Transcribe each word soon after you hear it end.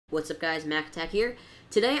What's up guys, Mac Attack here.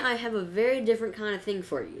 Today I have a very different kind of thing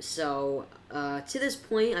for you. So, to this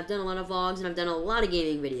point, I've done a lot of vlogs and I've done a lot of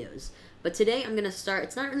gaming videos. But today I'm going to start,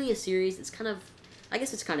 it's not really a series, it's kind of, I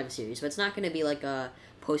guess it's kind of a series, but it's not going to be like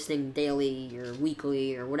posting daily or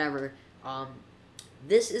weekly or whatever.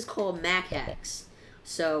 This is called Mac Hacks.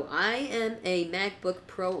 So, I am a MacBook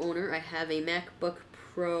Pro owner. I have a MacBook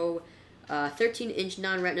Pro 13-inch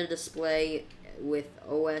non-retina display with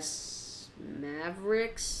OS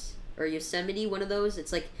Mavericks or Yosemite, one of those.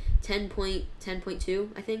 It's like 10.2,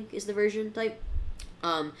 I think, is the version type.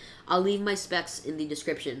 I'll leave my specs in the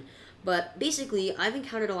description. But basically, I've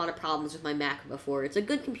encountered a lot of problems with my Mac before. It's a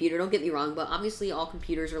good computer, don't get me wrong, but obviously all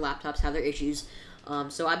computers or laptops have their issues.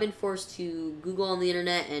 So I've been forced to Google on the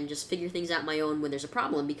internet and just figure things out on my own when there's a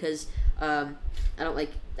problem because I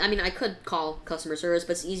could call customer service,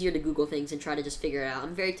 but it's easier to Google things and try to just figure it out.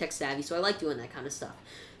 I'm very tech savvy, so I like doing that kind of stuff.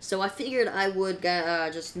 So I figured I would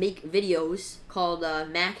just make videos called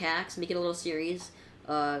Mac Hacks, make it a little series,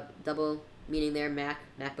 double meaning there,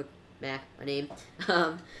 MacBook, Mac, a name.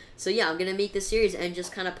 So yeah, I'm going to make this series and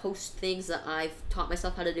just kind of post things that I've taught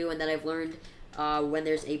myself how to do and that I've learned when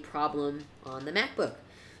there's a problem on the MacBook.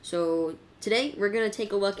 So today we're going to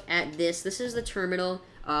take a look at this. This is the terminal.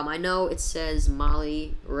 I know it says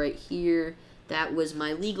Molly right here. That was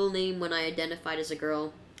my legal name when I identified as a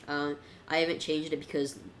girl. I haven't changed it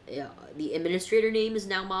because the administrator name is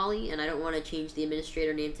now Molly, and I don't want to change the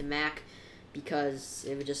administrator name to Mac because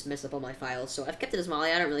it would just mess up all my files. So I've kept it as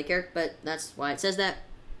Molly. I don't really care, but that's why it says that.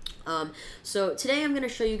 So today I'm going to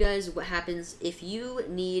show you guys what happens if you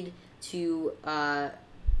need to,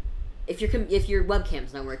 if your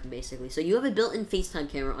webcam's not working, basically. So you have a built-in FaceTime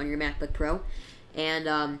camera on your MacBook Pro,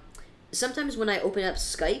 and sometimes when I open up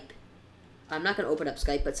Skype, I'm not going to open up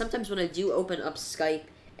Skype, but sometimes when I do open up Skype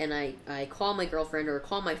and I call my girlfriend or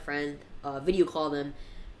call my friend, video call them,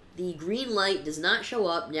 the green light does not show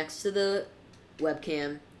up next to the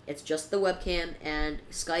webcam. It's just the webcam, and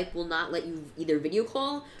Skype will not let you either video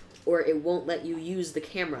call or it won't let you use the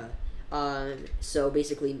camera. So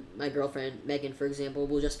basically, my girlfriend, Megan, for example,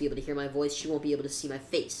 will just be able to hear my voice. She won't be able to see my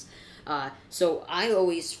face. So I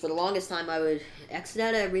always, for the longest time, I would exit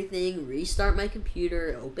out everything, restart my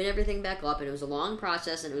computer, open everything back up, and it was a long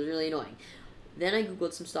process, and it was really annoying. Then I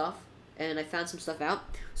Googled some stuff, and I found some stuff out.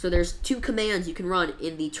 So there's two commands you can run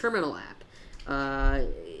in the Terminal app.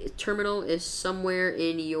 Terminal is somewhere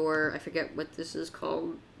in your, I forget what this is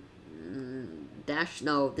called,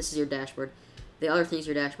 no, this is your dashboard. The other thing's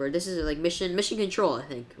your dashboard. This is like mission control, I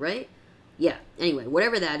think, right? Yeah, anyway,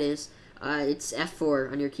 whatever that is, it's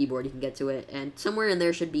F4 on your keyboard, you can get to it, and somewhere in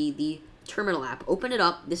there should be the Terminal app. Open it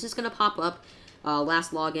up, this is going to pop up,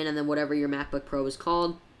 last login, and then whatever your MacBook Pro is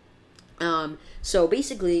called. So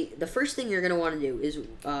basically, the first thing you're going to want to do is,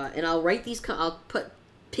 and I'll write these,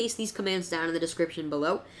 paste these commands down in the description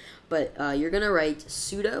below, but you're going to write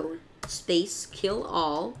sudo space kill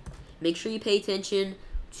all. Make sure you pay attention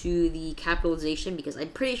to the capitalization because I'm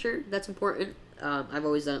pretty sure that's important. I've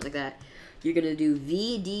always done it like that. You're going to do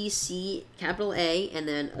VDC capital A and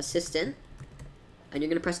then assistant, and you're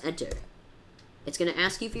going to press enter. It's going to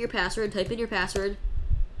ask you for your password. Type in your password.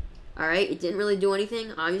 Alright, it didn't really do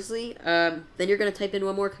anything, obviously. Then you're going to type in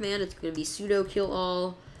one more command. It's going to be sudo kill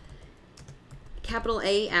all, capital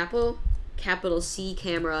A Apple, capital C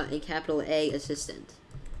camera, and capital A assistant.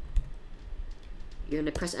 You're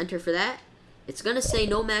going to press enter for that. It's going to say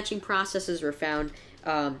no matching processes were found.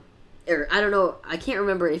 Or I don't know, I can't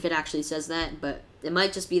remember if it actually says that, but it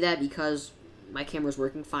might just be that because my camera's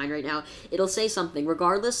working fine right now. It'll say something.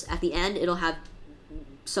 Regardless, at the end, it'll have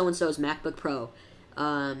so-and-so's MacBook Pro.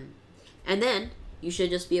 And then you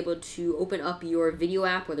should just be able to open up your video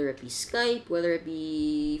app, whether it be Skype, whether it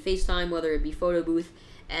be FaceTime, whether it be Photo Booth,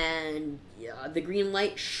 and the green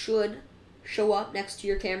light should show up next to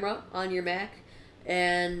your camera on your Mac.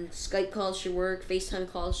 And Skype calls should work,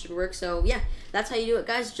 FaceTime calls should work. So yeah, that's how you do it,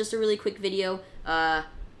 guys. Just a really quick video.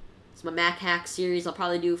 It's my Mac Hack series. I'll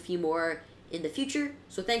probably do a few more in the future.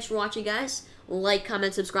 So thanks for watching, guys. Like,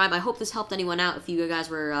 comment, subscribe. I hope this helped anyone out if you guys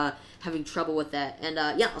were having trouble with that. And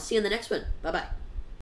yeah, I'll see you in the next one. Bye-bye.